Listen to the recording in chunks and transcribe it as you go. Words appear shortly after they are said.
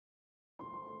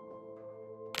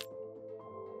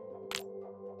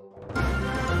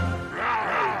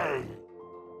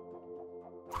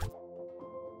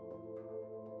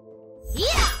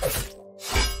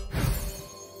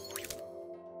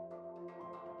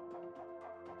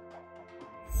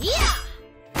Yeah!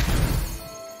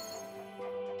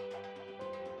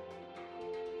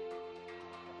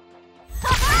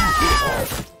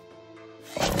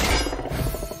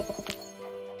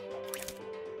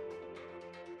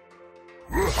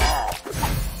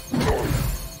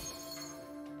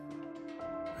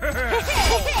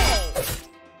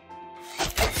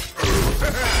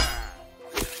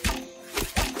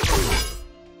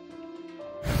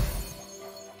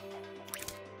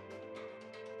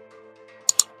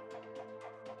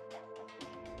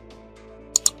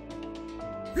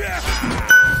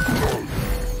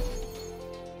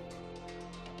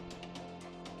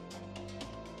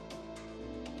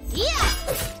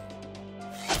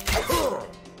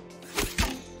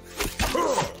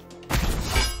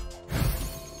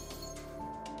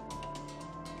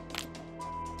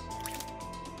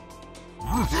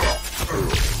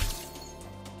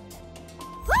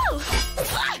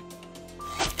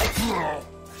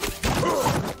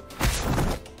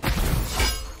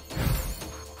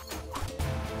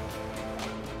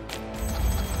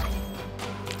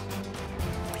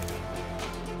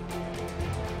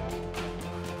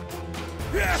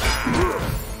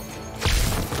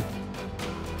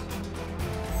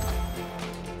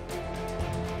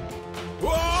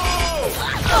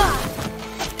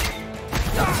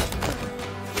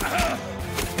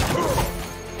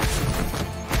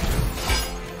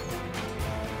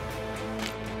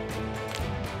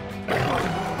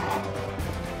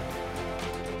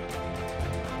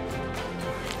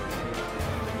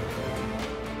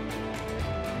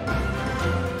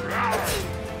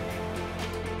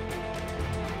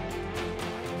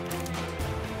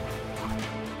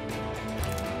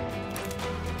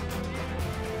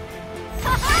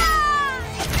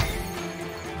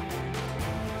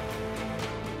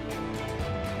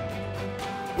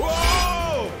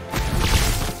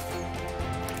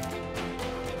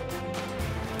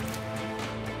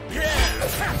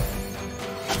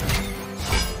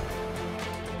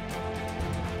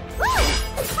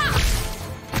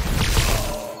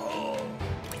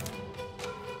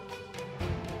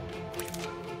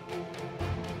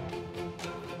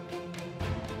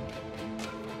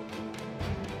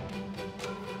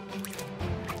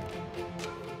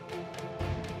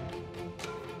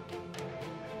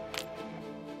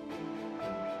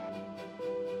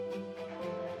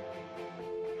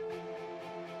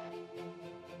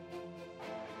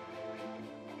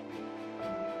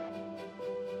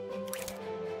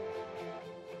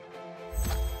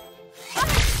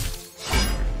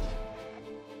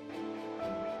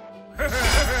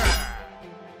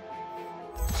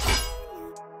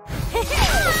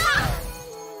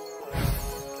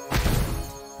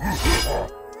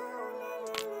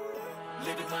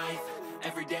 Living life,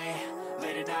 every day,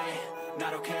 late at night,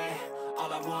 not okay.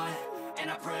 All I want,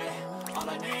 and I pray, all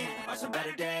I need are some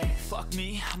better days. Fuck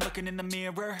me, I'm looking in the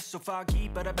mirror, so foggy,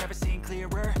 but I've never seen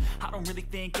clearer. I don't really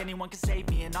think anyone can save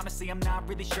me, and honestly I'm not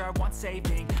really sure I want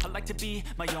saving. I like to be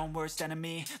my own worst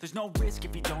enemy. There's no risk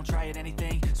if you don't try at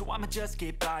anything, so I'ma just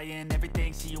keep buying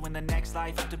everything. See you in the next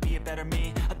life, have to be a better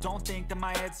me. I don't think that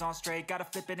my head's on straight, gotta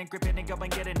flip it and grip it and go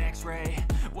and get an x-ray.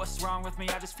 What's wrong with me?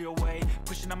 I just feel weight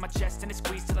pushing on my chest and it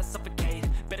squeezes till I suffocate.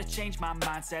 Better change my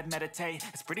mindset, meditate.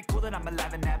 It's pretty cool that I'm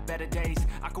alive and have better days.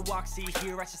 I could walk, see,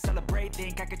 hear, I should celebrate.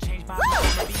 Think I could change my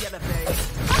mind, maybe elevate.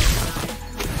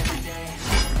 Every day,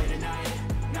 late at night,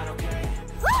 not okay.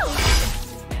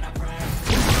 And I pray.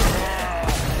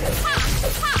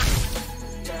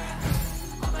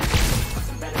 Yeah, all I need are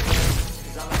some better days.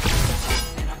 'Cause all I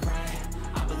want, and I pray,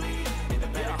 I believe in the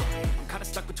better days. I'm kinda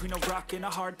stuck between a rock and a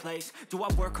hard place. Do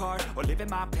I work hard or live at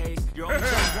my pace? You're only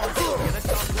young once, yeah, let's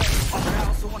start playing. I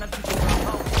also wanna be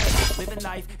living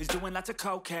life is doing lots of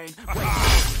cocaine. Wake up,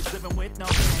 is living with no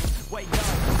pain. Wake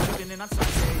up, living in on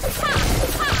Sundays.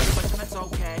 But that's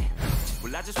okay.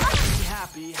 Well, I just want to be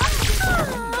happy.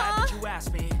 I'm glad that you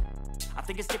asked me. I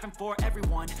think it's different for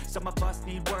everyone. Some of us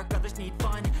need work, others need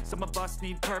fun. Some of us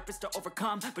need purpose to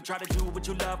overcome. But try to do what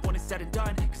you love when it's said and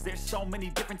done. Cause there's so many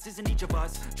differences in each of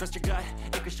us. Trust your gut,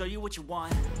 it can show you what you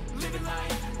want. Living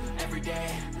life, every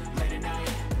day, late at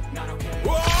night, not okay.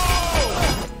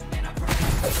 Whoa! And I pray.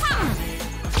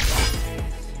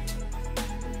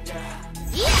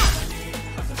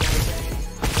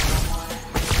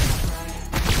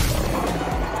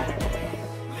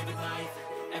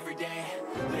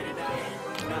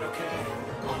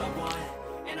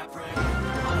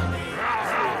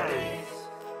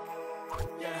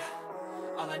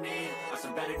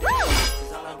 Better days,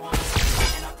 'cause all I want,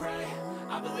 and I pray,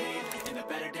 I believe in the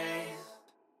better days.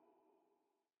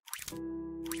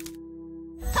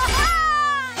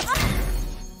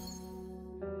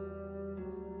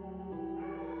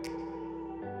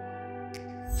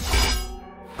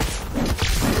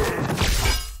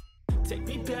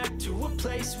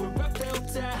 place where I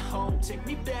felt at home. Take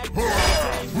me back to a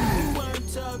day when we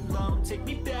weren't alone. Take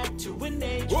me back to an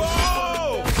age when we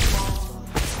felt small.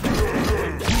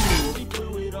 Before we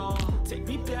blew it all. Take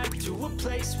me back to a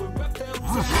place where I felt at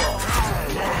home.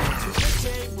 To a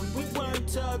day when we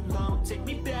weren't alone. Take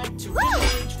me back to an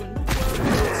age when we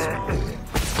weren't small.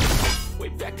 Way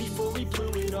back before we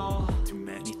blew it all. Too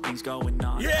many things going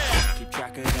on. Yeah! Keep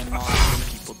track of them all. From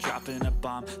people dropping a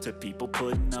bomb to people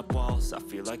putting up walls. I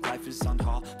feel like life is on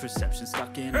hold. Perception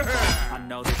stuck in a ball. I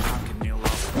know that time can heal all,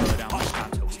 but how much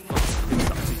time till we fall? It's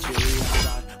something chilly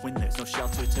outside when there's no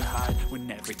shelter to hide.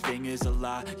 When everything is a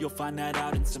lie, you'll find that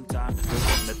out in some time. But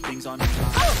when the things on your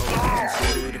mind are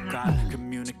considered a crime,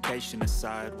 communication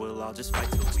aside, we'll all just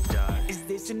fight till we die. Is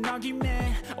this an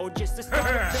argument or just the start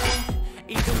of it?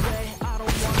 Either way, I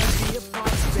don't wanna be a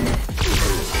part of it.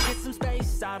 Get some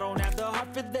space, I don't have the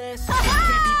heart for this.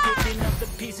 Can't be picking up the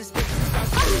pieces, fixing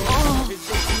stuff. Is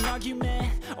this an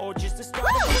argument or just the start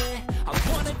of it?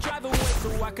 I wanna drive away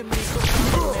so I can leave so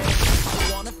far from it.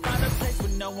 I wanna find a place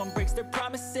where no one breaks their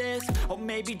promises. Or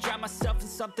maybe drown myself in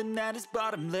something that is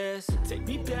bottomless. Take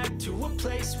me back to a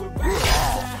place where I was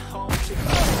at home. Take me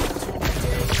back to a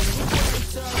day when we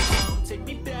weren't alone. Take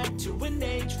me back to an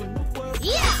age when the world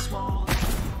was small.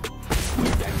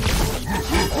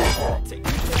 Take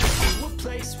me back to a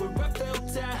place where I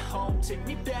felt at home. Take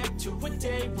me back to a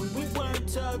day when we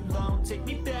weren't alone. Take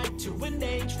me back to an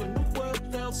age when the world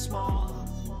felt small.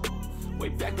 Way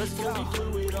back before we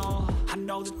blew it all. I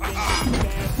know that things are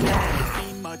bad,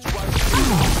 could be much worse.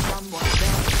 Someone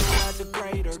else who has a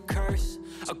greater curse,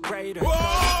 a greater thirst, a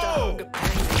hunger,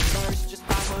 pain, and thirst. Just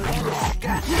by whatever you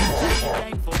got, be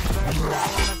thankful first. I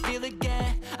wanna feel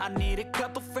again, I need a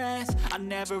couple friends. I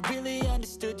never really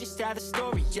understood just how the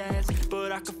story ends,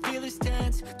 but I can feel it's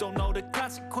tense, don't know the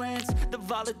consequence. The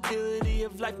volatility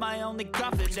of life, my only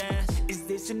confidence. Is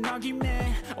this an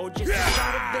argument, or just a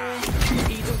start of it?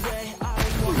 Either way, I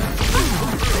don't wanna be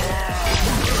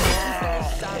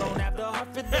I don't have the heart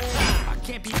for this. I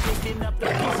can't be picking up the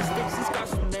pieces, fixing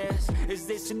scars from this. Is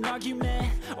this an argument,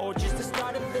 or just the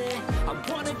start of it? I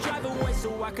wanna drive away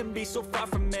so I can be so far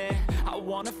from it. I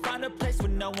wanna find a place where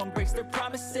no one breaks their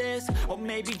promises. Or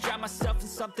maybe drown myself in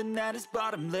something that is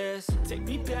bottomless. Take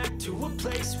me back to a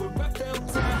place where I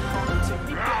felt at home. Take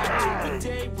me back to a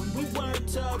day when we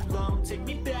weren't alone. Take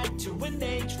me back to an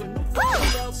age when the world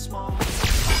felt small.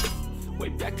 Way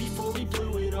back before we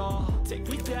blew it all. Take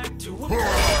me back to a place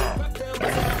where I felt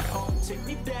at home. Take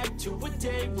me back to a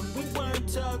day when we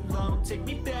weren't alone. Take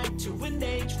me back to an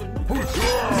age when the world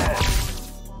felt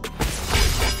small. Way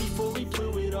back before we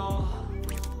blew it all.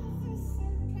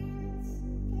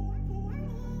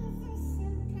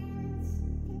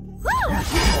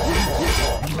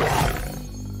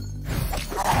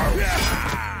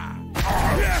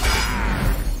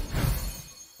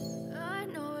 I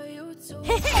know you told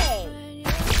Hey!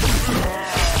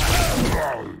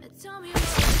 me tell me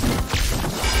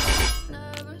what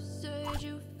never said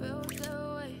you felt that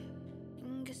way.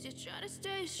 Guess you're trying to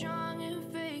stay strong and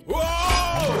fake. Hurt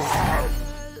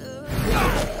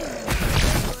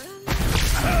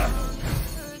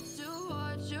to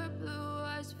watch your blue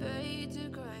eyes fade to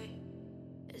gray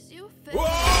as you fade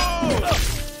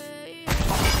away.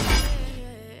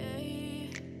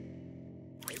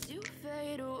 As you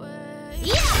fade away.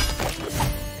 Yeah,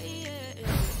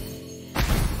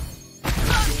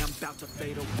 I'm about to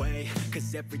fade away,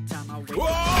 cause every time I wake up,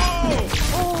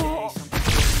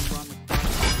 something's wrong with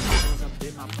thoughts up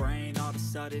in my brain. All of a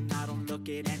sudden I don't look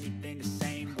at anything the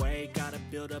same way. Gotta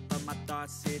build up of my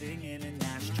thoughts sitting in an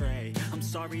ashtray. I'm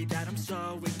sorry that I'm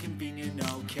so inconvenient,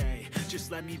 okay.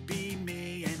 Just let me be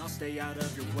me and I'll stay out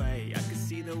of your way. I can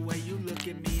see the way you look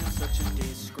at me, I'm such a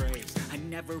disgrace. I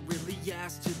never really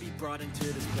asked to be brought into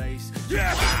this place.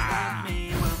 Yeah! About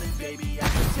me, well then baby I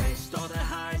can taste all the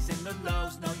highs and the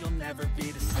lows. No, you'll never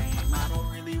be the same. I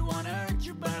don't really wanna hurt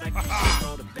you, but I can't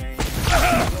control the pain.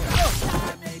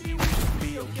 Maybe we could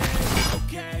be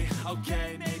okay.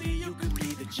 Okay, maybe you could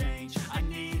be the change I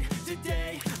need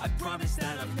today. I promise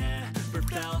that I've never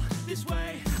felt this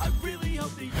way. I really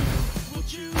hope that you will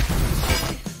choose to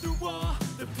stay through all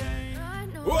the pain. I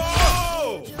know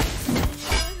Whoa! you're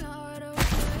not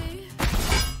okay.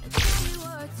 And tell me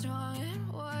what's wrong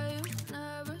and why you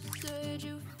never said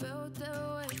you felt that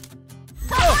way.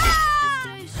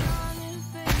 Stay strong and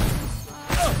fake a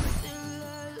smile until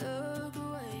I look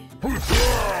away. It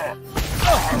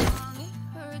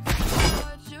hurts to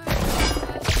watch your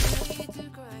eyes fade to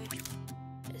gray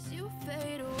as you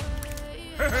fade away.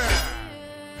 As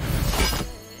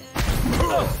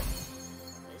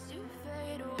you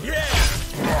fade away.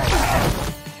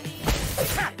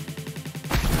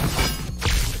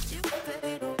 As you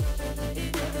fade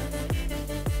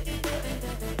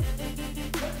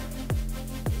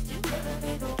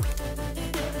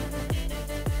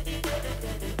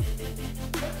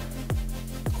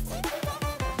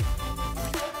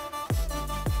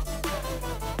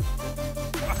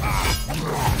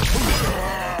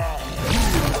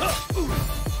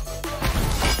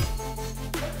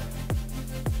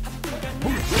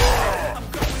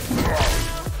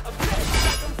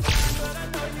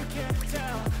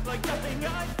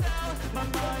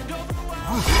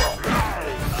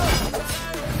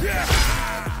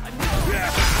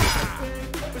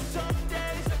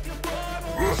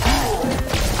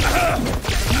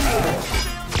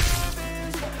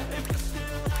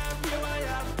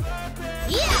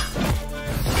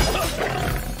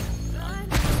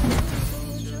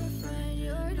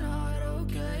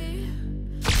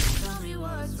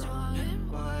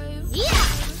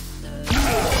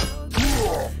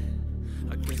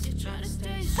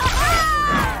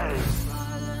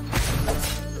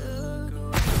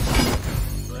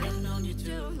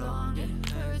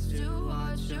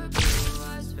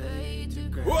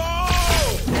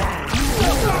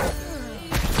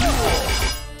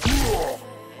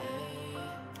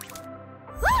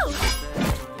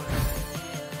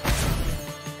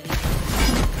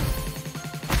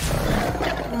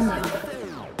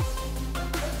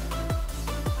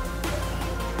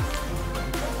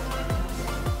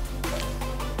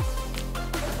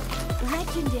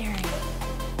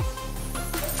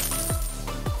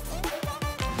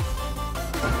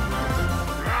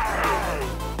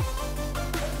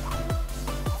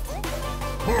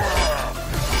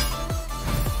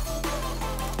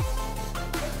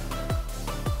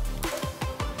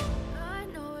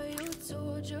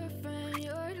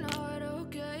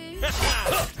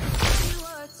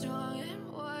what's wrong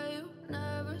and why you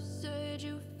never said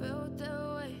you felt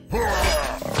that way.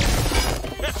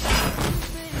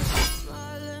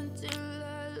 Smile until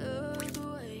I look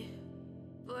away,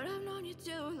 but I've known you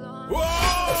too long.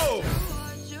 Whoa!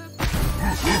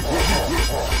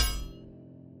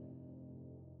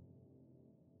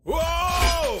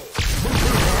 Whoa!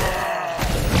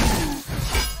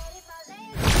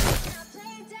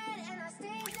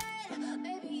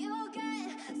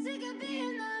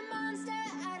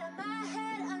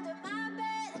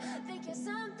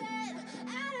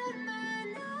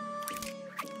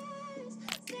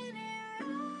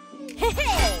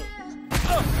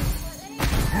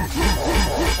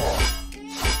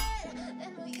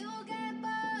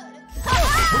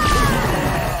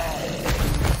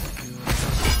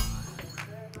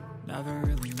 Never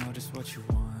really know just what you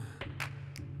want.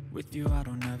 With you I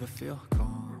don't ever feel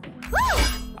calm.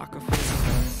 I can feel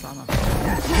the inside my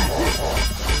face.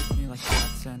 With me like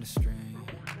knots and a string.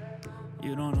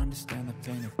 You don't understand the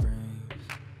pain it brings.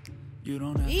 You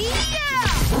don't ever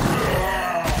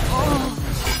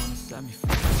wanna set me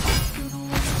free. You don't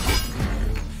wanna let me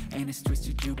do. And it's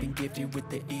twisted, you've been gifted with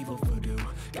the evil voodoo.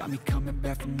 Got me coming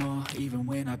back for more, even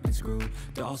when I've been screwed.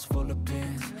 Dolls full of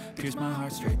pins, pierce my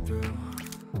heart straight through.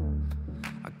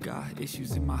 I got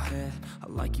issues in my head, I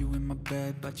like you in my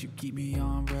bed, but you keep me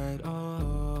on red.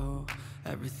 Oh,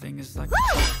 everything is like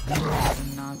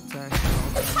and not text.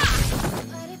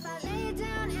 But if I lay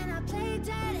down and I play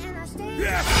dead and I stay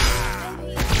dead,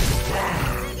 baby,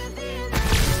 sick of being the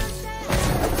monster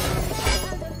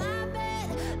under my bed,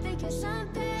 thinking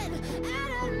something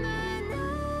out of my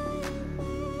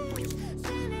nightmares,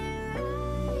 standing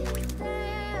right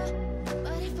there.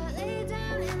 But if I lay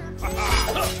down and I play dead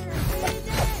and I stay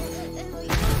dead, then will you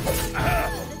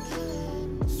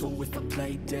So if I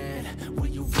play dead, will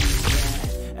you regret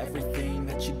everything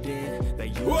that you did, that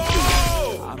you did?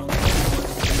 I don't know what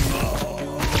to do.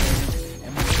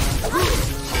 And my heart's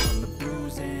from the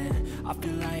bruising. I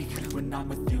feel like when I'm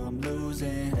with you I'm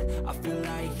losing. I feel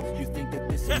like you think that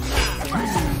this is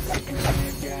amazing. Second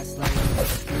hand gaslight,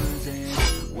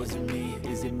 confusing. Was it me?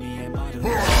 Is it me? Am I the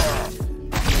one?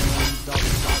 I'm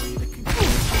sorry, the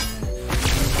confusion.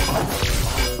 All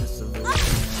of the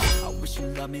solution. I wish you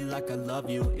loved me like I love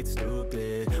you, it's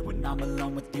stupid. When I'm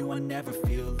alone with you I never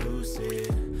feel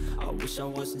lucid. I wish I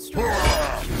wasn't strong. I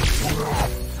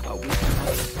wish I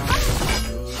was sorry to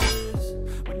do this.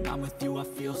 When I'm with you I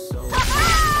feel so good. I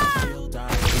feel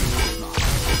diabetes, my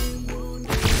heart's been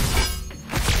wounded.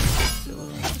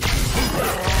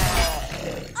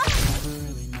 I never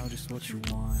really know just what you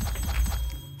want.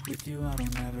 With you I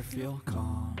don't ever feel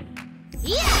calm.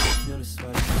 Feel the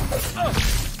sweat.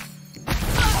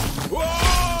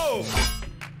 Whoa!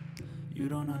 You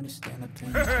don't understand the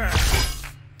pain. But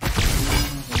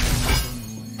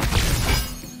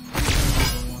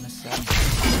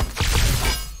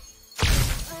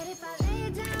if I lay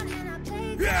down and I play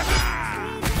dead, Yeah!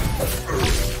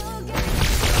 you'll get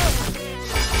being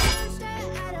the monster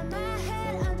out of my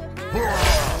head, under my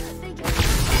bed, thinking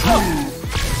something.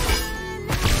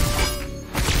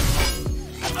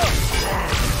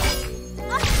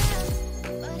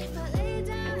 But if I lay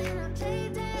down and I play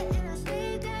dead and I stay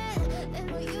dead, then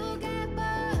will you get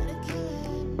bored of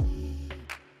killing me?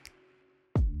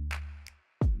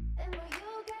 Then will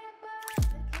you get bored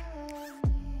of killing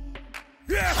me?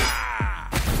 Yeah!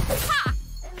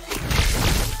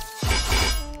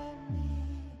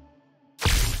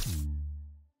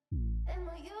 Then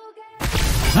will you get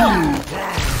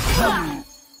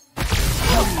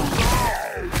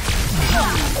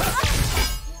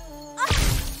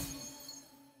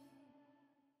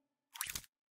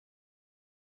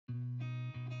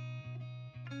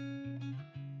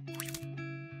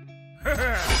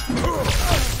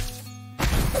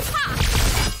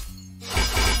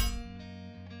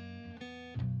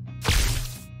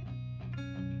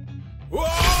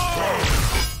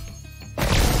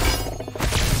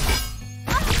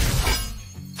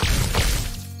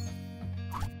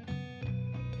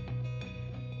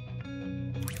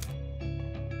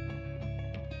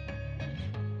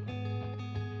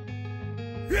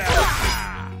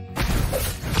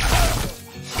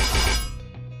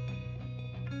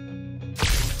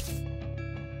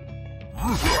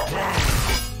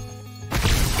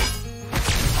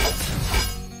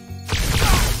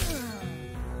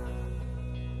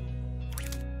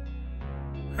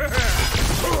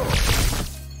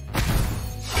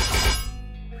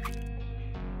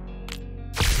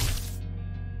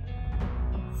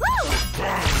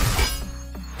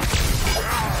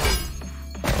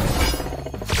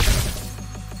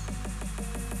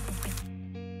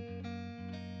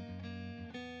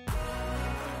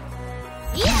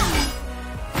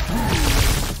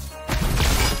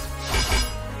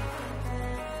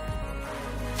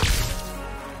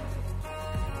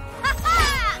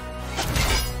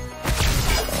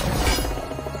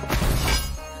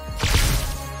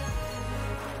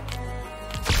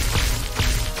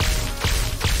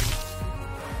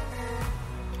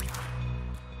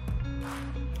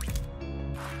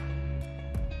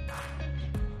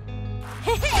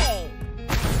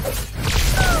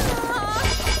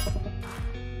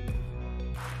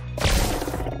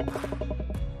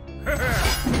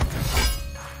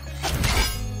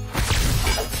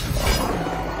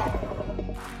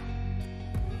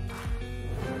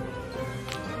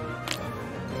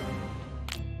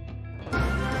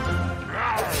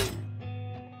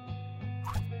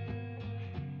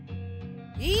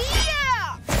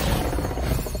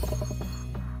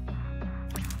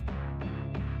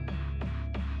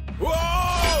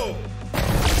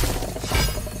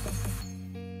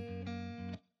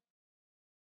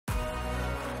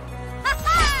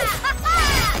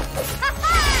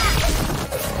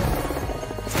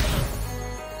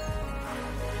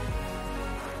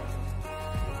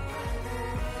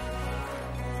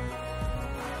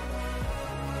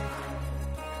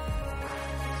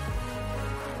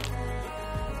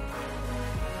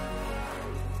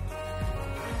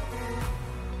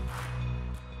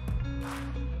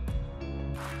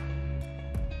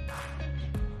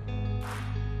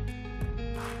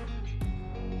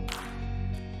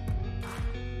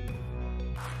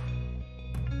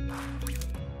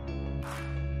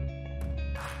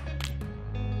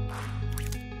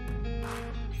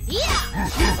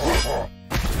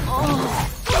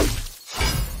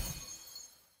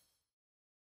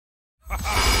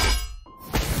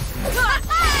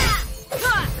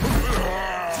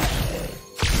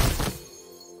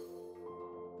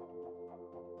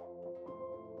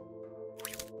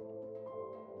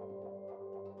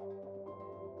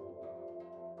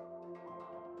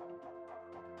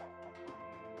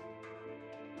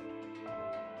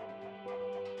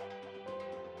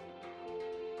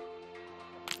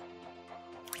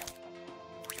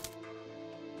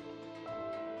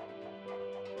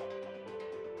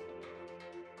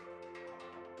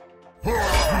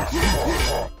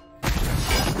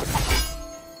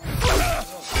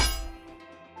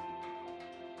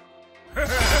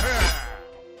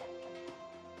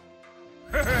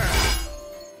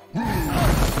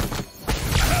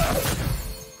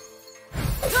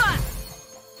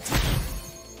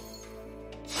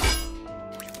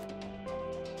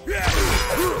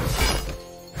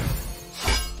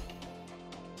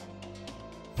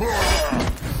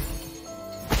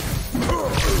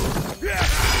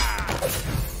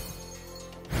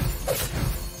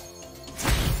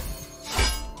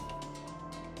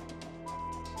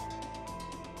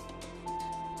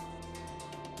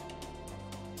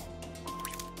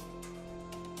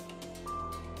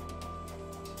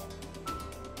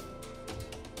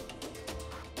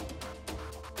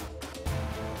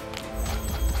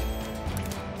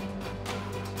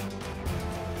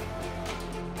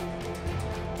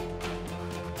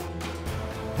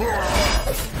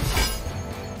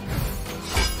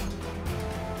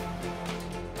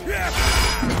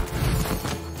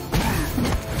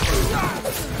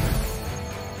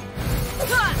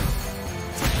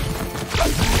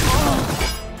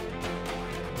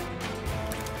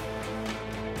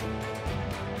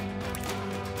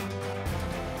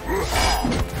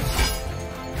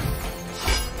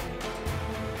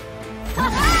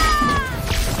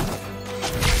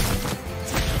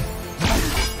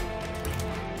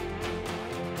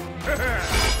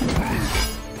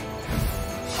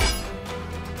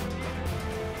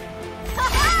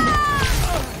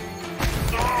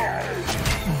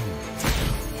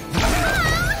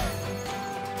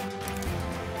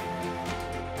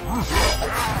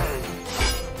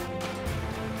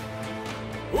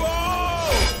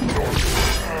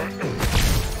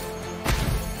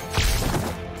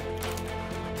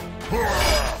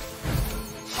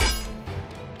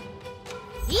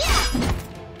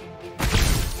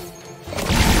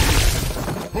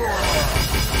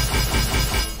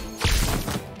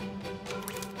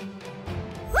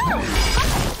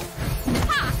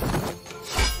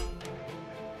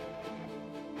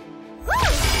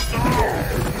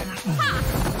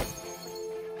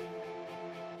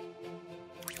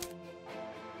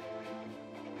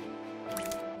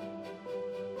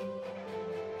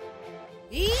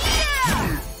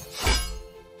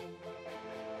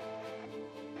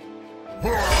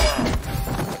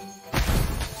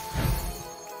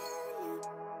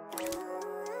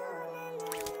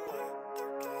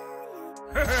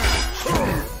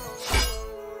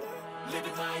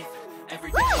Living life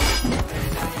every day,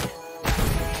 every night.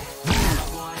 All I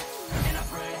want, and I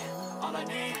pray, all I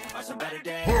need are some better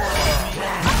days.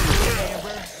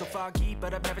 So foggy,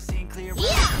 but I've never seen clearer.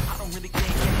 I don't really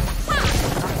think anyone can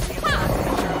save me. Honestly, I'm not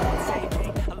really sure what's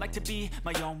saving. I like to be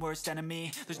my own worst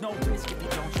enemy. There's no risk if you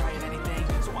don't try at anything.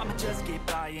 So I'ma just keep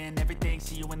buying everything.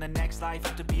 See you in the next life,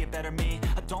 have to be a better me.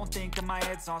 I don't think that my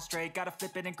head's on straight. Gotta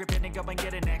flip it and grip it and go and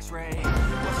get an x-ray.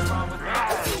 What's wrong with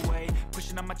my way?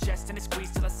 Pushing on my chest and it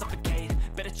squeezes till I suffocate.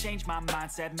 Better change my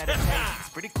mindset, meditate. It's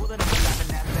pretty cool that I'm alive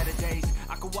and have better days.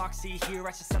 I could walk, see, hear,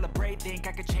 I should celebrate. Think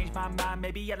I could change my mind,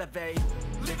 maybe elevate.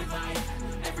 Living life,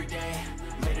 every day,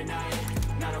 late at night,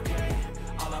 not okay.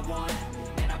 All I want,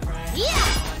 and I pray.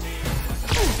 All I need are some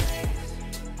better days.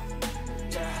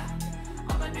 Yeah,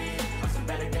 all I need are some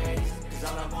better days. 'Cause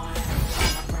all I want,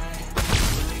 and I pray,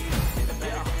 believe in the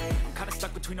better days. I'm kinda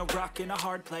stuck between a rock and a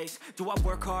hard place. Do I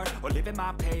work hard or live at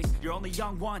my pace? You're only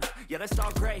young once, yeah, that's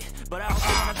all great, but I also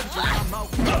wanna be sure I'm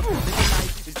okay. Living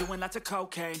life is doing lots of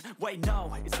cocaine. Wait,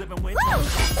 no, it's living with no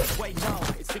shame. Wait, no,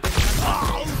 it's thinking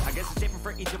I guess it's different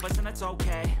for each of us and that's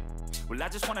okay. Well, I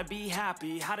just wanna be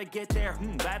happy. How to get there?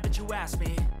 Glad that you asked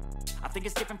me. I think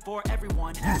it's different for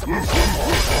everyone. Some of us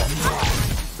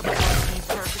need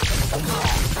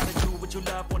purpose. Try to do what you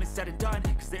love when it's said and done.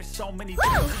 'Cause there's so many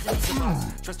versions in each of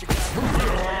us. Trust your gut.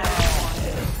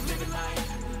 Living life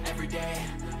every day,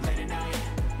 late at night,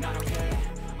 not okay.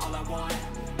 All I want,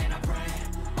 and I pray,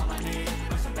 all I need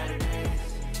are some better days.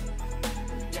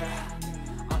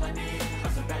 Yeah, all I need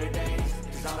are some better days.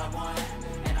 'Cause all I want,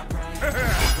 and I pray.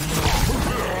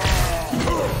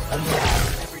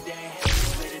 Every day.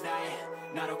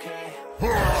 All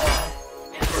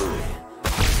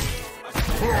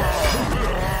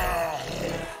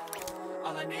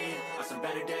I need are some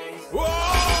better days. Whoa!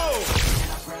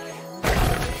 And I pray.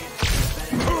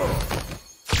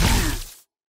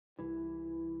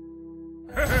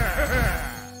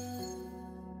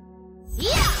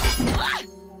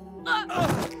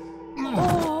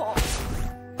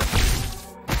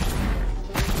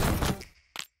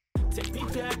 Take me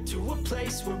back to a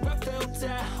place where I felt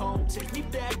at home. Take me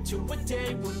back to a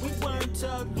day when we weren't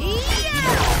alone.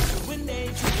 To an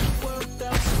age when the world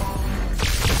felt small.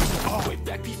 Way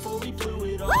back before we blew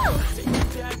it all. Take me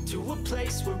back to a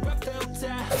place where I felt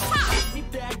at home. Take me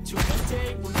back to a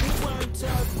day when we weren't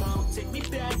alone. Take me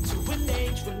back to an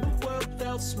age when the world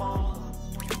felt small.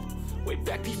 Way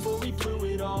back before we blew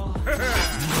it all. I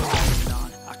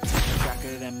can keep track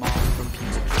of them all. From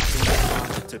people dropping their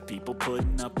arms to people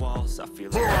putting up walls. I feel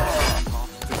like I'm in hall.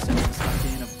 Perception stuck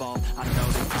in a vault. I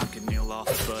know that time can heal all,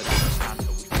 but how much time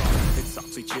till we fall? It's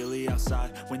awfully chilly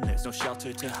outside when there's no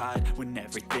shelter to hide. When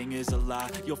everything is a lie,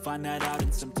 you'll find that out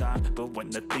in some time. But when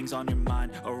the things on your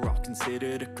mind are all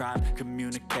considered a crime,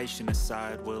 communication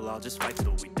aside, we'll all just fight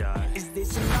till we die. Is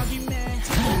this an argument?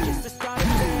 Or just the start of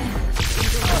it?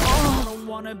 I don't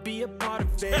wanna be a part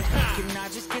of it. Can I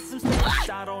just get some space?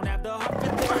 I don't have the heart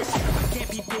for this. I can't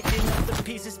be picking up the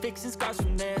pieces, fixing scars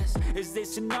from this. Is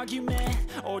this an argument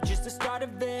or just the start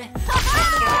of it? So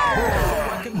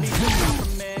I can be far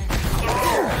from it. I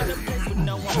wanna find a place with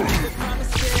no one with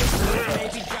promises.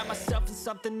 Maybe drown myself in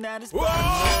something that is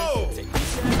bottomless. Take me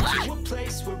back to a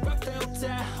place where I felt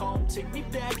at home. Take me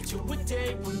back to a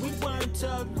day when we weren't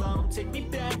alone. Take me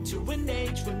back to an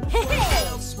age when the world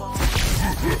felt small.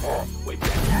 Way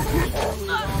back before we blew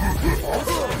it all. Take me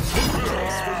back to a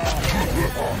place where I felt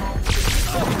at home. Take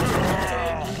me back to a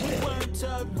day when we weren't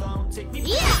alone. Take me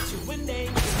back to an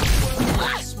age when the world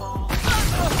felt small.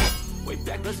 Way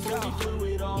back before we blew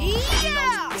it all.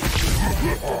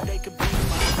 They could be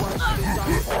my worst. There's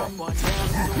always someone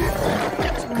else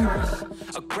to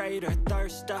curse. A greater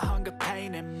thirst, a hunger,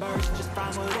 pain, and mercy. Just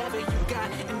find whatever you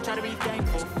got and try to be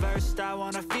thankful first. I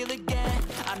wanna feel again.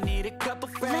 I need a couple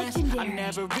friends. I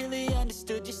never really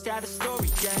understood just how the story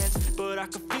ends, but I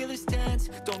can feel it's tense.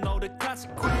 Don't know the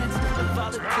consequence of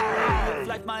volatility of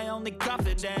life, my only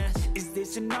confidence. Is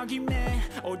this an argument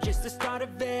or just the start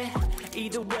of it?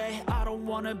 Either way, I don't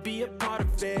wanna be a part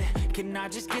of it. Can I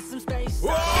just get some space?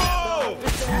 Whoa! I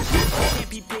can't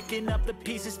be picking up the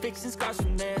pieces, fixing scars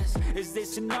from this. Is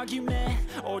this an argument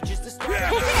or just a start of it?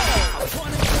 I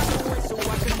wanna get away so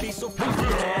I can be so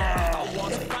confident. I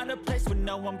wanna find a place where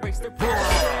no one breaks their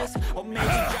promises, or maybe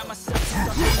drown myself in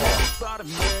something that's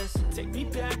bottomless. Take me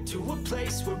back to a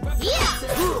place where I felt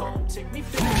at home. Take me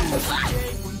back to a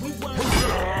day when we weren't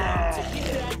alone. Take me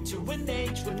back to an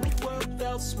age when the world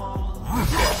felt small.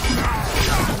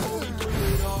 Before we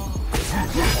blew it all. A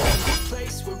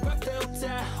place where I felt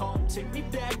at home. Take me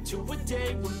back to a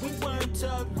day when we weren't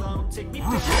alone. Take me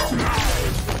back to a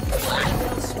age when the world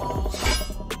felt small.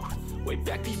 Way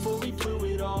back before we blew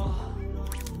it all.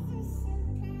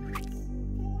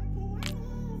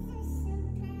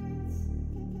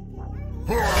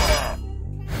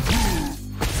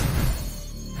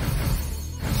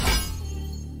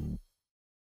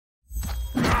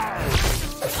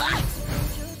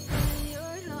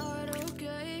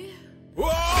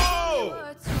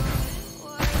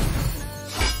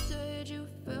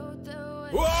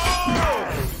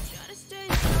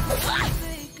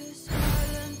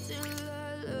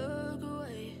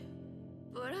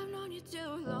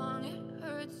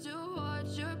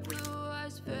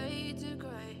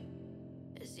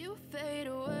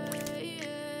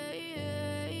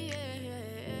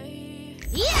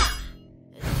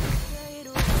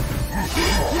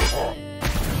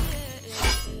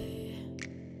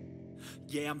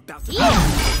 Yeah, I'm about to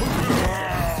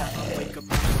wake up.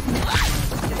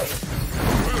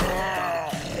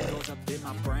 It goes up in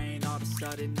my brain. All of a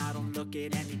sudden I don't look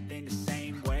at anything the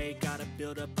same way. Gotta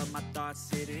build up of my thoughts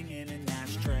sitting in an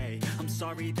ashtray. I'm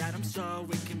sorry that I'm so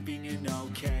inconvenient,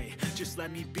 okay. Just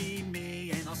let me be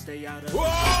me and I'll stay out of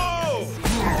Whoa!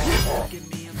 Look at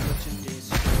me, I'm such a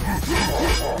disgrace.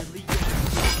 Really,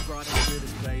 yeah, brought us to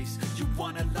this place. You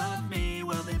wanna love me?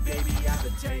 Well then baby, I have a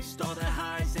taste. All the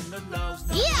highs and the lows,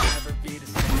 no, you'll never be the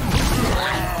same.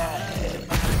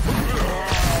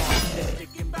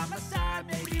 Sticking by my side,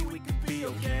 maybe we could be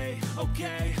okay.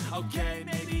 Okay,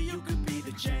 maybe you could be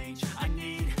the change I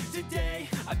need today.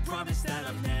 I promise that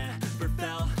I've never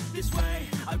felt this way.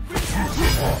 I really hope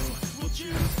you will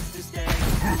choose to stay.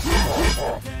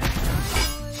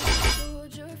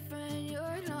 Told your friend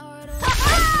you're not okay.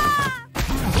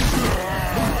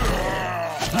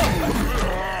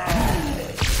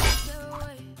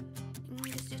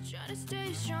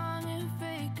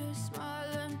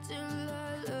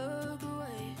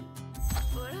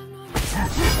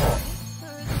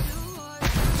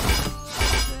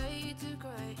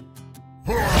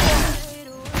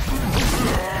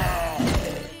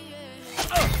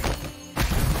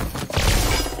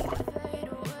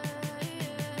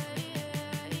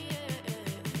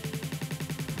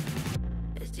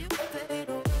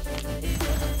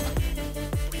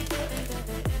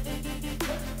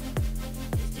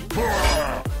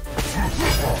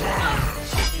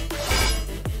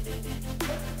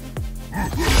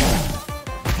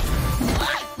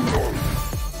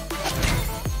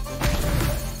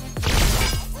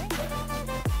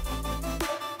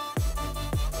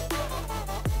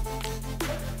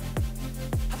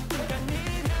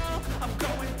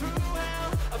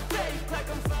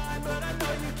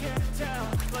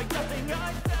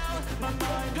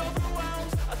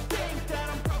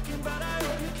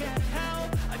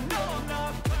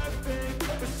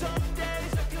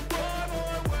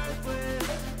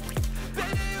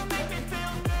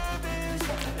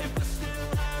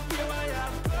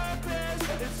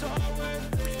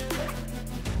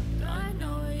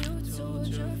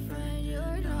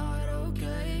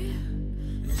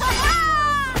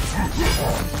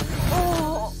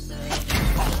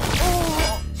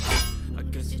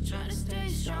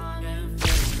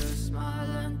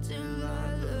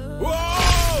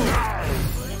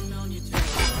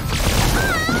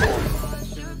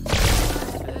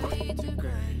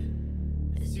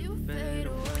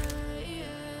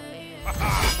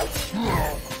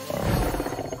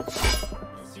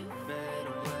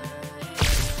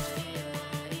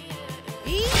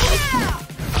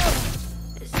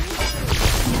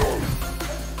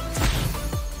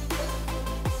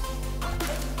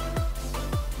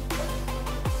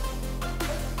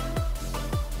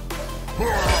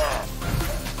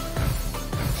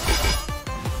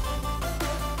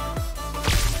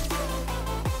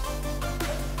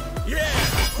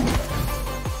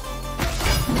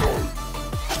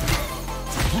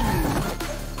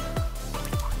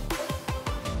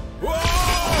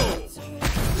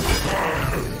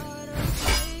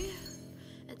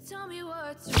 And tell me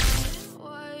what's wrong,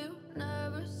 why you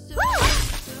never said you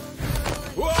felt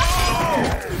that way.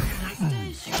 Stay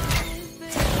strong and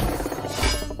face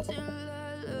until I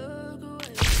look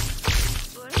away.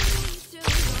 But it ain't too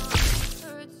long,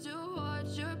 hurts to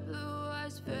watch your blue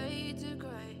eyes fade to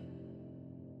gray.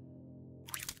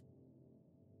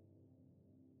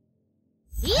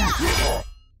 Yeah!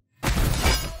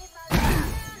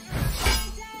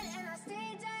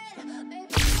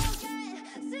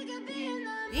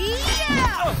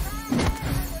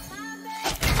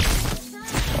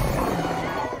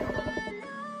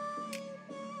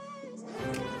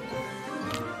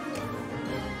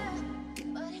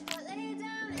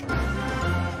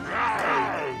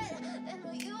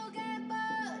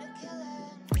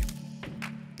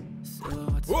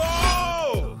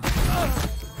 Whoa!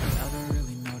 Never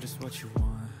really know just what you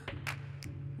want.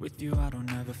 With you, I don't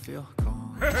ever feel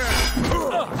calm.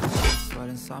 Sweat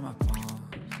inside my palms.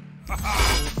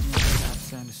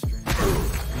 Taps and a string.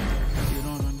 You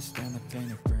don't understand the pain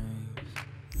it brings.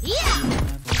 Yeah! You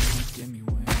don't ever wanna give me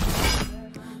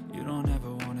wings. You don't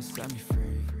ever wanna set me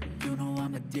free. You know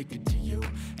I'm addicted to you.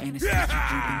 Ain't a secret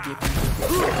you've been giving me.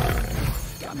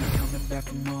 Got me coming back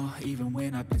for more, even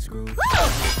when I've been screwed.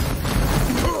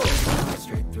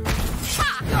 Straight through.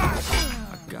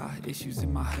 I got issues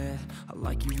in my head. I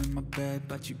like you in my bed,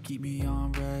 but you keep me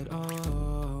on red.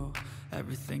 Oh,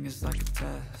 everything is like a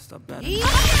test. I better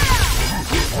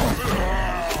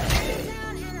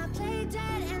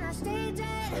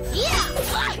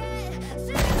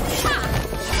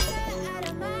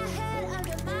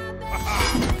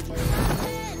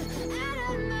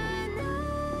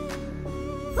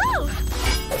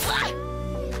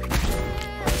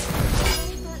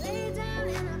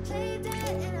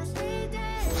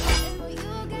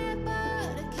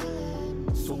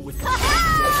So with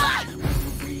that,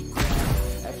 when you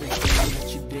regret everything that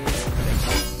you did, that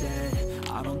you said,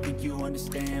 I don't think you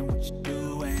understand what you're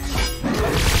doing.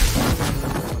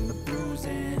 From the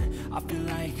bruising, I feel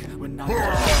like when I'm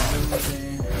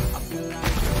losing, I feel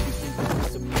like you think that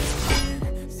it's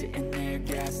amusing, sitting there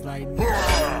gaslighting,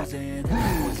 losing.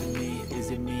 Was it me? Is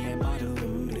it me? Am I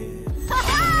deluded?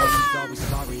 I'm always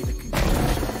sorry, the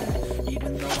conclusion.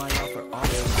 Even though I offer all the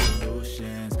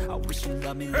solutions, I wish you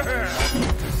loved me like you love me.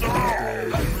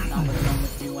 When I'm alone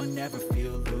with you, I never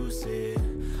feel lucid.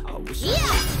 I wish I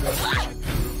was like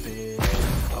Cupid.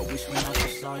 I wish when I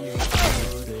first saw you, I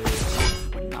knew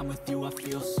this. When I'm with you, I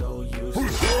feel so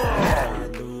useless.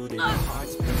 Diluted, my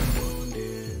heart's been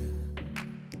wounded.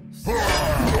 I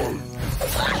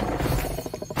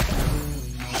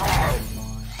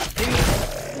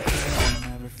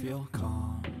never feel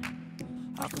calm.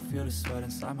 I can feel the sweat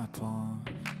inside my palms.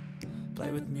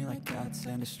 Play with me like cats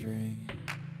and a string.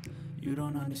 You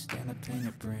don't understand the pain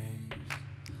it brings.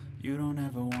 You don't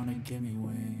ever wanna give me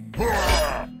wings.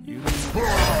 You don't ever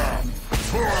let me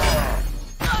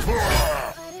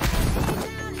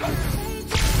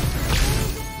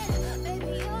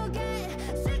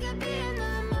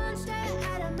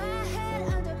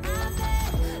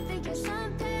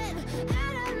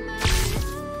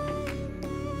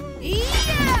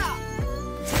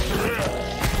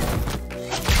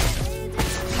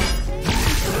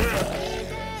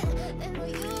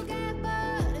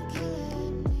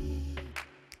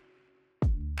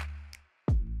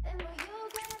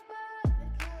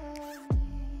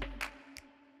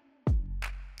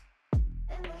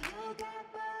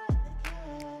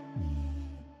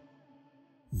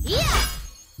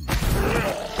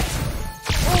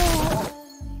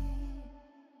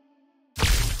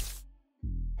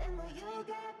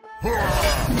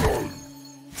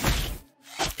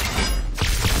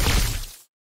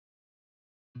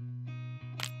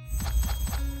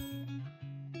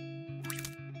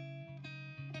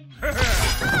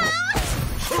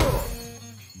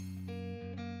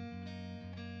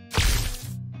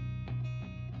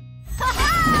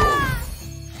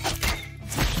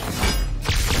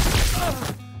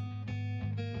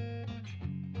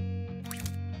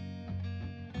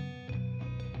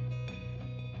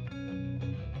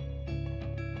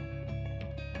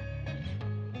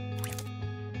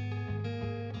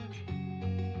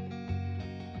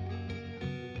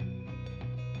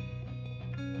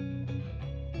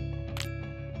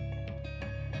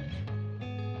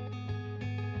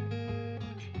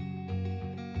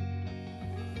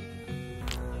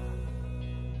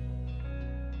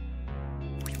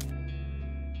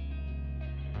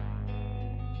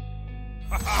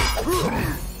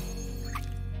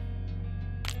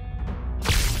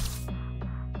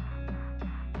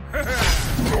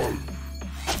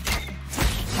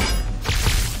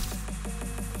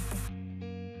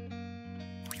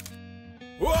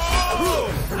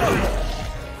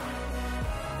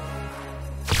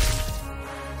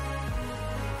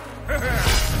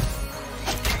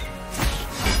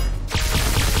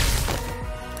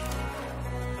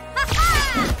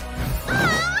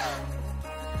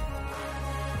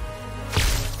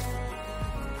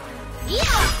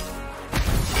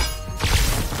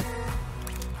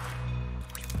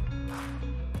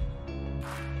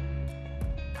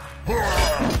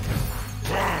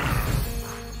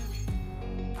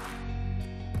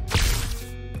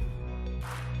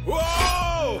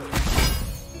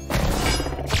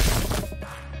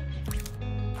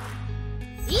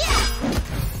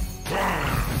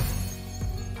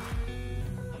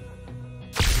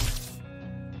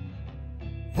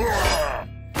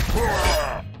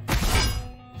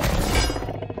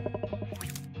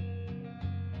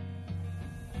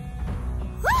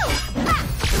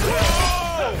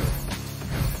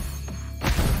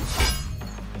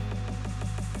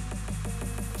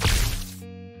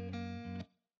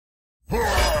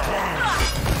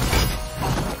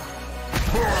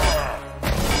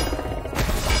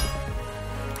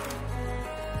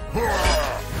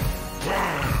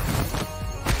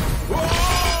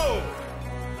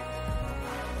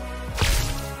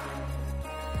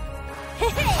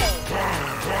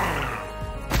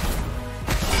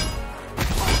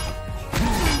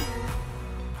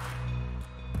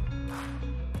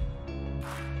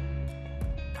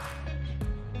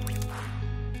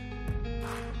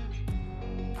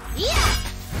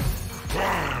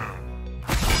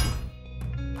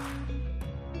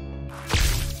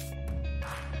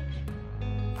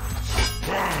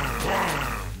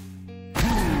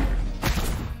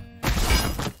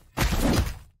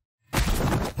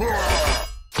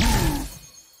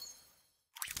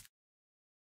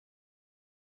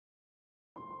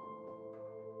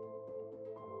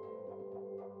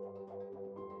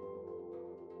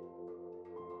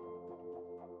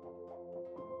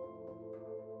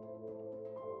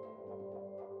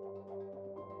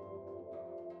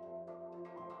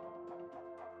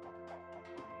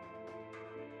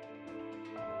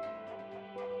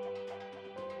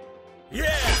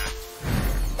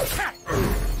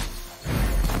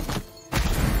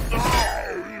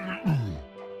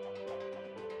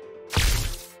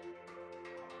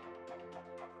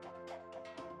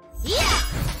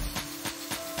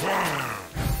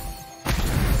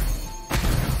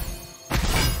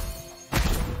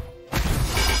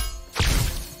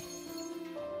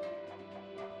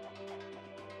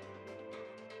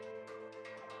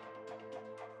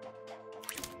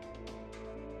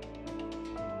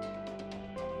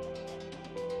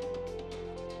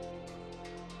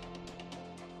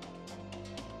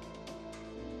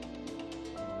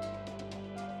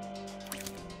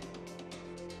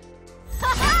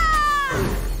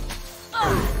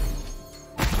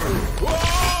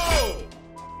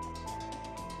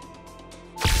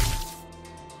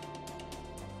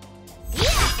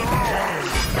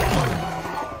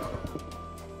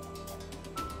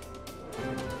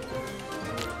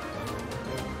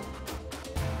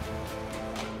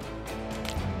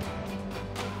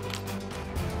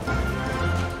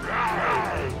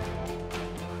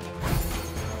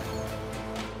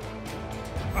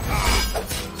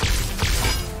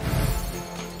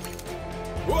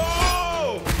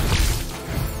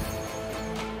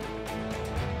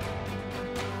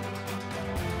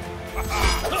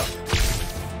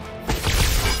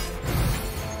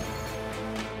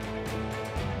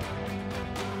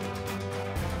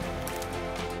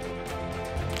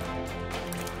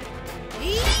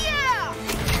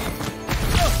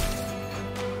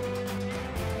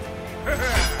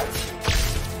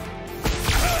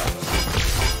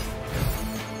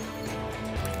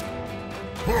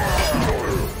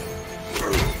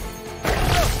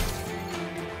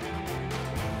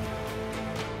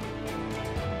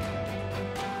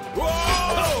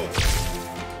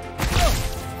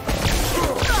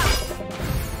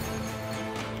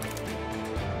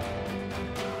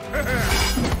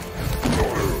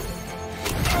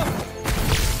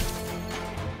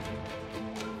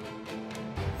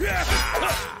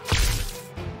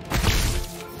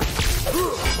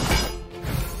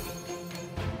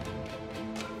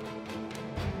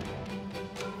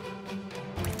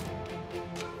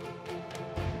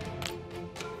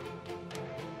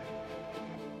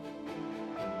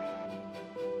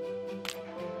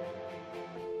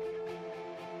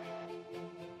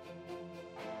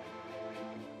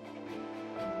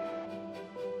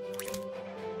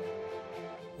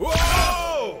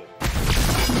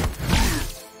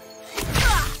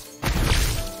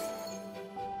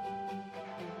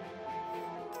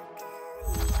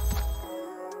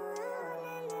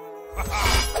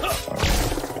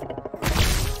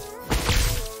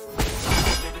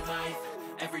Living life,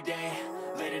 every day,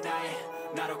 late at night,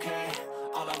 not okay.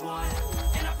 All I want,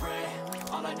 and I pray,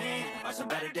 all I need are some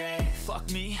better days.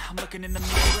 Fuck me, I'm looking in the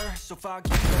mirror, so foggy,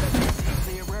 but I can see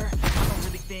clearer. I don't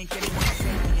really think anyone can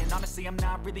save me, and honestly, I'm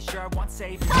not really sure I want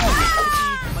saving. I could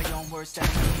be my own worst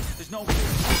enemy. There's no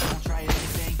reason I don't try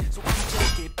anything, so I'ma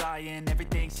just get buying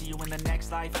everything. See you in the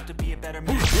next life, have to be a better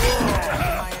man.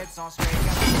 My head's on straight,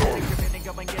 gotta take a minute and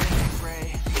go and get an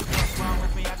X-ray. What's wrong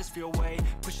with me? I just feel weight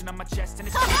pushing on my chest, and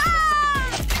it's making me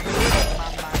suffocate. My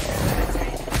mind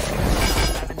meditate.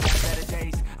 Better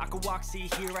days. I could walk, see,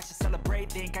 hear, I should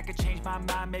celebrate. Think I could change my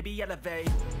mind, maybe elevate.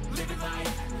 Living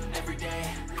life, every day,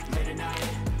 late at night,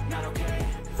 not okay.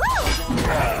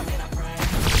 And I pray.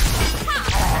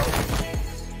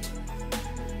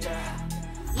 Yeah.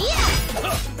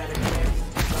 Better days.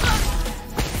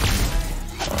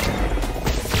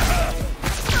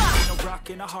 No rock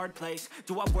in a hard place.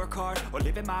 Do I work hard or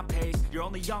live at my pace? You're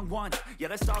only young once, yeah,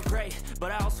 that's all great,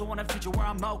 but I also want a future where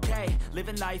I'm okay.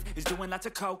 Living life is doing lots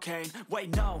of cocaine.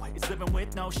 Wait, no, it's living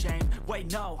with no shame.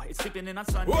 Wait, no, it's sleeping in on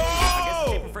Sunday. I guess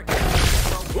it's different for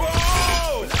kids.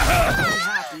 Whoa! I'm really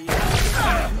happy.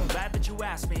 I'm glad that you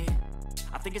asked me.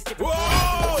 I think it's different.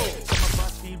 Whoa! Some of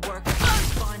us need work,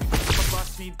 fun. Some of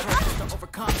us need purpose to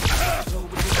overcome. So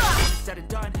what you want when it's said and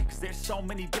done, cause there's so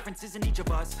many differences in each of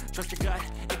us. Trust your gut,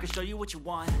 it can show you what you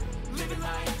want. Living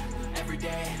life, every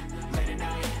day, late at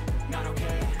night, not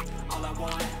okay. All I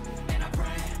want, and I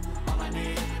pray, all I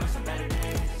need are some better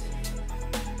days.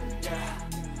 Yeah,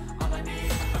 all I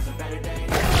need are some better days.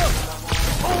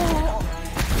 All I want,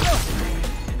 and I pray,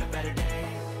 in the better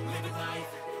days. Living life,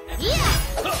 every day,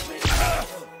 late at night,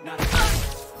 not okay.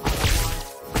 All I want,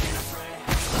 and I pray,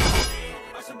 all I need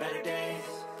are some better days.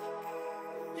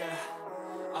 Yeah,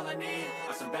 all I need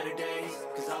are some better days.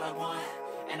 Cause all I want,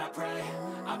 and I pray,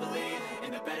 I believe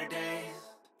in the better days.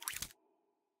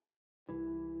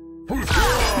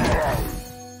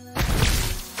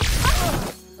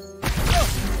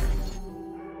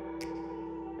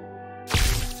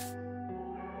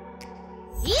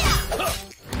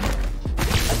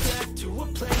 Back to a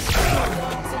place where I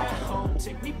was at home.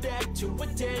 Take me back to a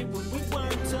day when we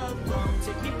weren't alone.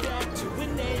 Take me back to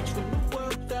an age when the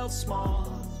world felt small.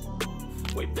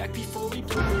 Way back before we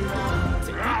blew it all.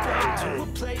 Take me back to a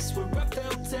place where I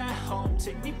felt at home.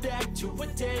 Take me back to a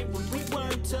day when we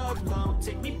weren't alone.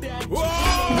 Take me back to an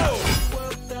age when the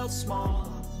world felt small.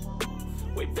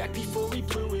 Way back before we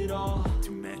blew it all.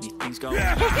 Too many things going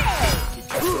on. Keep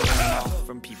going off.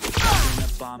 From people dropping a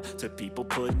bomb to people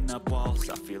putting up walls.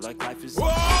 I feel like life is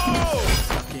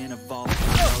stuck in a vault.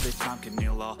 I know that time can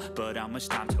heal all, but how much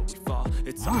time till we fall?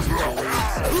 It's something totally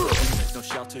insane. There's no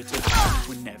shelter to hide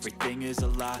when everything is a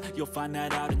lie. You'll find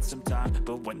that out in some time.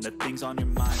 But when the thing's on your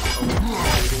mind,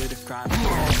 created a crime.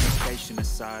 Communication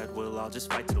aside, we'll all just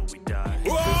fight till we die.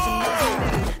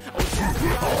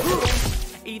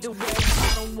 Either way,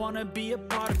 I don't wanna be a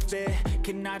part of it.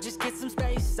 Can I just get some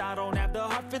space? I don't have the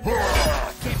heart for this.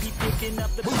 I can't be picking up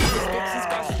the pieces, fixing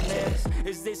scars from this.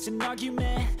 Is this an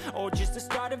argument, or just the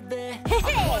start of it?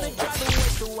 I wanna drive away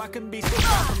so I can be so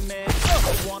far from it.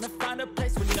 I wanna find a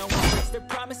place where no one breaks their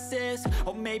promises.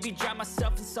 Or maybe drown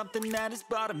myself in something that is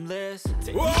bottomless.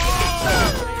 Take me back to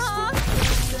a place where we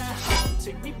felt at home.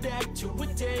 Take me back to a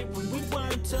day when we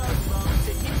weren't alone.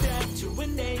 Take me back to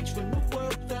an age when the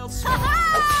world felt small.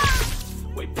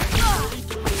 Way back before we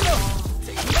blew it all.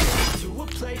 Take me back to a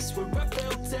place where I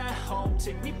felt at home.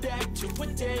 Take me back to a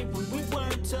day when we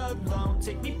weren't alone.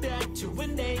 Take me back to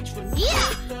an age when the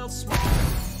world felt small.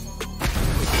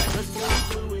 Way back before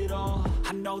we blew it all.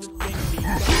 I know that things seem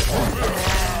much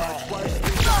worse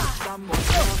than us. I'm more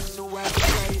close, so I have a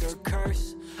greater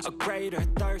curse. A greater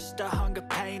thirst, a hunger,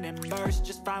 pain, immersed.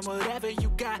 Just find whatever you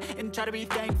got and try to be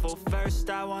thankful first.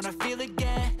 I wanna feel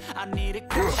again, I need a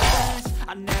couple friends.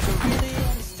 I never really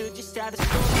understood just how the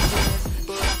story ends,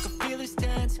 but I can feel it's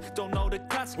tense, don't know the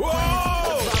consequence. The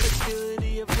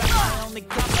volatility of life, my only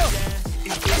confidence.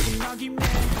 Is this an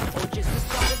argument, or just the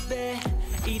start of it?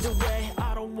 Either way,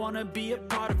 I don't wanna be a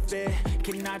part of it.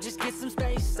 Can I just get some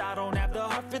space? I don't have the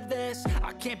heart for this.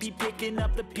 I can't be picking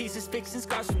up the pieces, fixing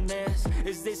scars from this.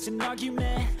 Is this an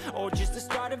argument, or just the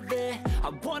start of it? I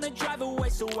wanna drive away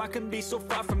so I can be so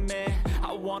far from it.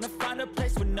 I wanna find a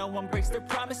place where no one breaks their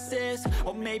promises.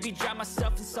 Or maybe drown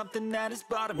myself in something that is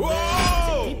bottomless.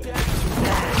 Take me back to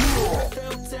where I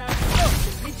felt at home.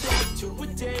 Take me back to a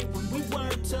day when we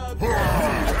weren't alone. Take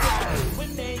me back to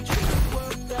an age when the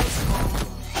world felt small.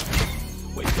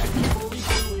 Way back before we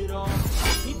blew it all.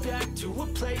 Take me back to a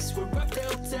place where I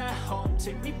felt at home.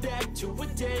 Take me back to a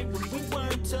day when we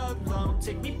weren't alone.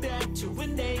 Take me back to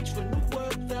an age when the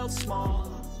world felt small.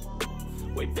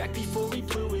 Way back before we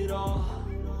blew it all.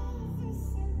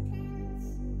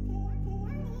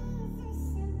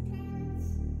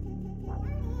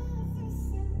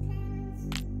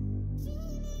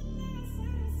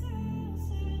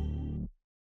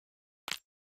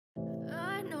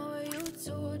 I know you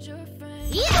told your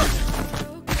friend. Yeah!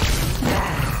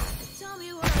 Tell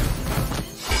me what's wrong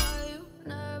and why you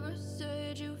never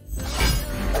said you felt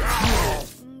that way.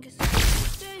 Guess you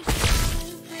stay strong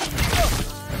and fake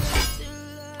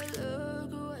till I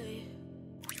look away.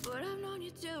 But I've known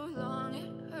you too long,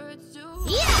 it hurts to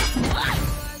watch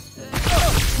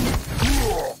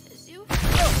as you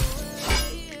fade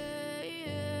away.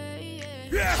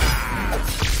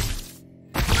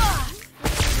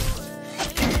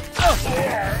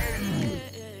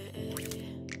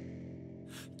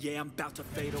 Yeah, I'm about to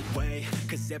fade away.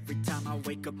 Cause every time I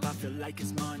wake up I feel like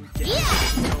it's Monday. Yeah!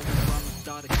 No, from the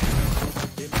thought of chemicals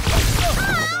in my head.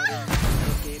 Started not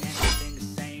looking at anything the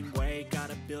same way.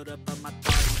 Gotta build up of my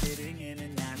thoughts sitting in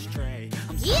an ashtray.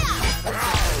 I'm sorry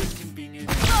that it's inconvenient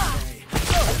today.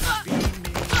 Being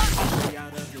me, stay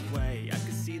out of your way. I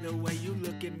can see the way you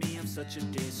look at me, I'm such a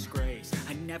disgrace.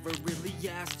 I never really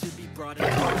asked to be brought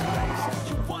into your place.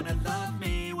 You wanna love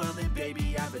me? Well then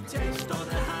baby I have a taste. All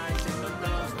the highs and the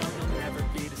lows, no you'll never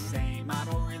be the same. I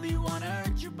don't really wanna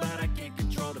hurt you but I can't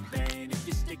control the pain. If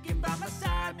you're sticking by my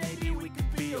side maybe we could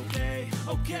be okay.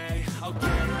 Okay, maybe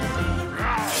you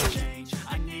can change.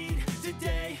 I need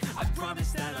today, I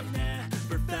promise that I've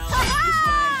never felt this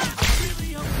way. I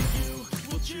really hope that you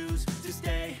will choose to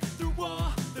stay through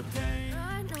all the pain.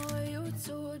 I know you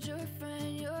told your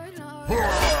friend you're not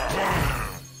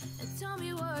and tell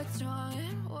me what's wrong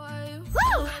and why you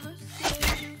never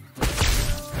said you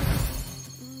felt.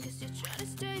 Guess you're trying to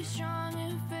stay strong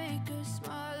and fake a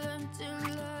smile until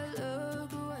I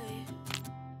look away.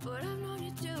 But I've known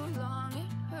you too long,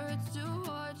 it hurts to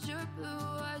watch your blue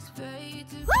eyes fade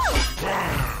to gray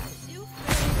as you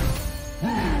fade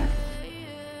away.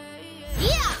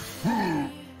 Yeah!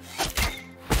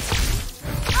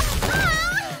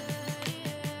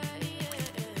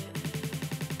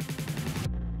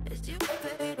 As you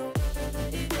fade away.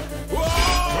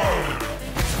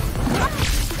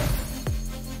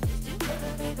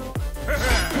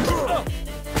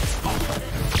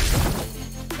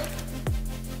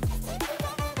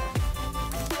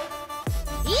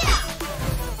 Yeah!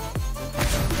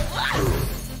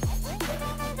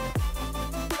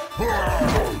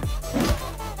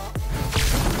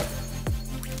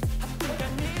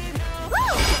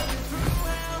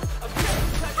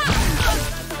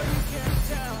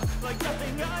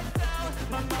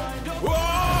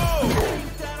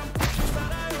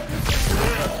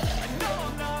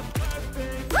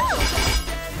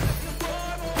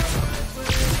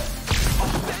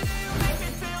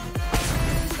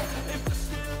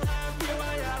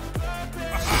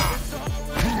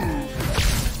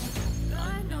 I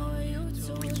know you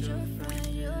told your friend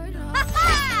you're not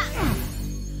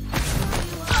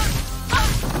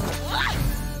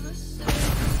never said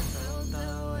you felt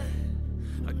that way.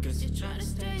 I guess You're trying to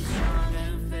stay strong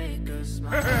and fake a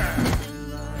smile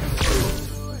until I look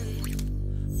away.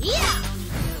 Yeah!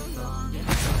 Too long it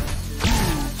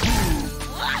hurts to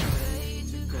watch you fade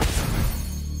to gray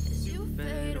as you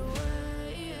fade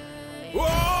away.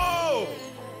 Whoa!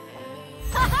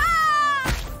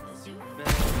 As you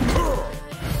fade away.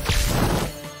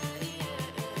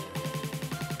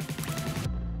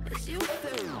 As you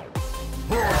fade away.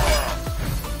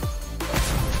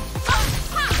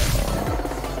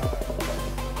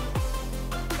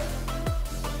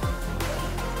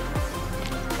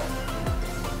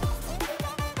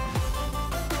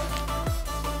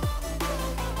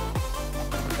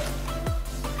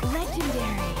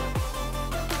 Legendary.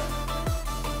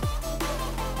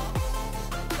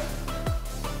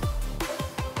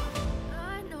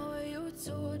 I know you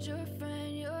told your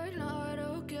friend you're not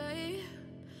okay.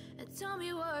 And tell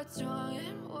me what's wrong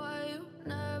and